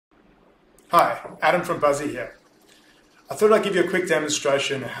Hi, Adam from Buzzy here. I thought I'd give you a quick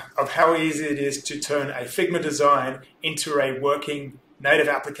demonstration of how easy it is to turn a Figma design into a working native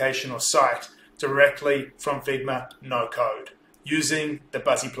application or site directly from Figma, no code, using the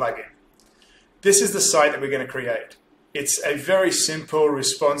Buzzy plugin. This is the site that we're going to create. It's a very simple,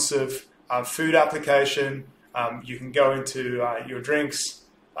 responsive food application. You can go into your drinks,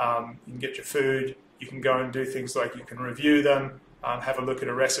 you can get your food, you can go and do things like you can review them, have a look at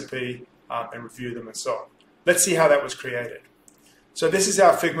a recipe, and review them and so on. Let's see how that was created. So this is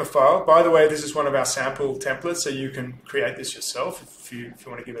our Figma file. By the way, this is one of our sample templates, so you can create this yourself if you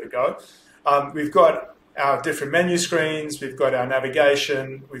want to give it a go. We've got our different menu screens, we've got our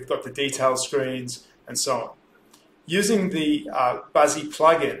navigation, we've got the detail screens, and so on. Using the Buzzy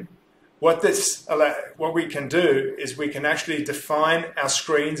plugin, what we can do is we can actually define our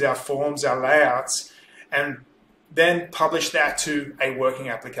screens, our forms, our layouts, and then publish that to a working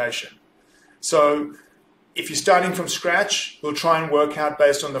application. So if you're starting from scratch, we'll try and work out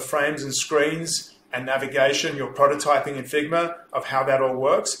based on the frames and screens and navigation, your prototyping in Figma of how that all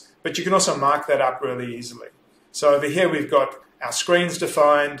works. But you can also mark that up really easily. So over here we've got our screens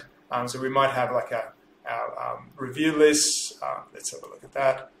defined. So we might have like our review lists. Let's have a look at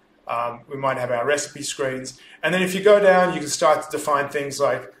that. We might have our recipe screens. And then if you go down, you can start to define things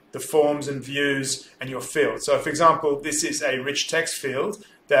like the forms and views and your fields. So for example, this is a rich text field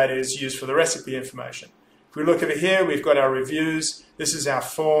that is used for the recipe information. If we look over here, we've got our reviews. This is our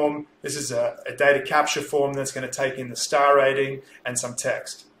form. This is a data capture form that's going to take in the star rating and some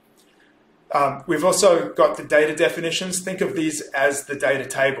text. We've also got the data definitions. Think of these as the data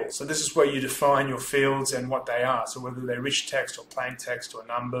table. So this is where you define your fields and what they are. So whether they're rich text or plain text or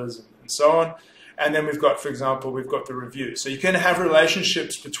numbers and so on. And then we've got, for example, we've got the review. So you can have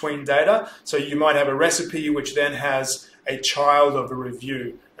relationships between data. So you might have a recipe which then has a child of a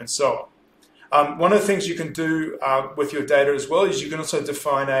review and so on. One of the things you can do with your data as well is you can also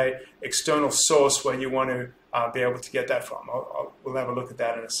define an external source where you want to be able to get that from. We'll have a look at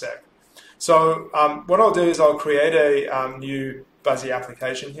that in a sec. So what I'll do is I'll create a new Buzzy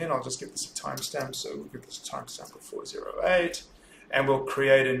application here, and I'll just give this a timestamp. So we'll give this a timestamp of 408, and we'll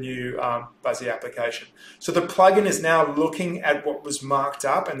create a new Buzzy application. So the plugin is now looking at what was marked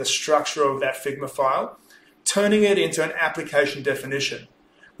up and the structure of that Figma file, turning it into an application definition,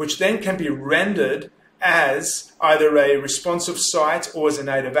 which then can be rendered as either a responsive site or as a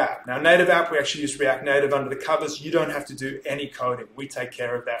native app. Now, native app, we actually use React Native under the covers. You don't have to do any coding. We take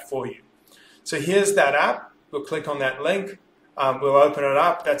care of that for you. So here's that app. We'll click on that link. We'll open it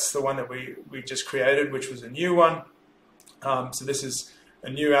up. That's the one that we just created, which was a new one. So this is a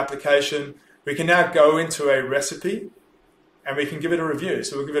new application. We can now go into a recipe and we can give it a review.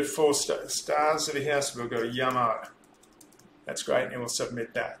 So we'll give it 4 stars over here. So we'll go yummo. That's great, and we'll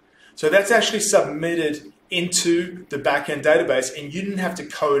submit that. So that's actually submitted into the backend database, and you didn't have to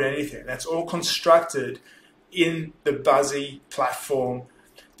code anything. That's all constructed in the Buzzy platform.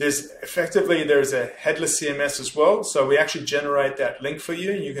 There's a headless CMS as well, so we actually generate that link for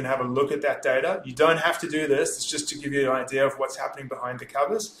you, and you can have a look at that data. You don't have to do this. It's just to give you an idea of what's happening behind the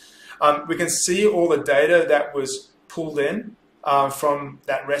covers. We can see all the data that was pulled in from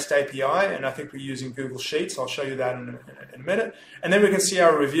that REST API, and I think we're using Google Sheets. I'll show you that in a minute. And then we can see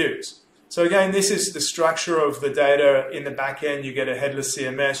our reviews. So again, this is the structure of the data in the back end. You get a headless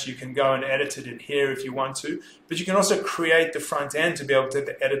CMS. You can go and edit it in here if you want to, but you can also create the front end to be able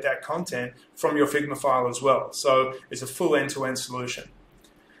to edit that content from your Figma file as well. So it's a full end-to-end solution.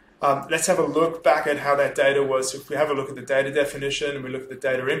 Let's have a look back at how that data was. If we have a look at the data definition and we look at the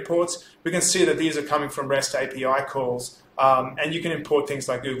data imports, we can see that these are coming from REST API calls. And you can import things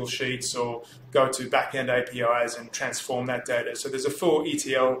like Google Sheets or go to backend APIs and transform that data. So there's a full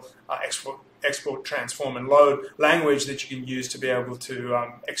ETL export, transform, and load language that you can use to be able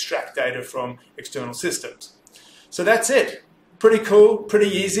to extract data from external systems. So that's it. Pretty cool, pretty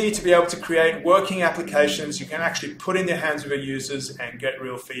easy to be able to create working applications you can actually put in the hands of your users and get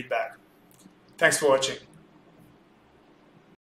real feedback. Thanks for watching.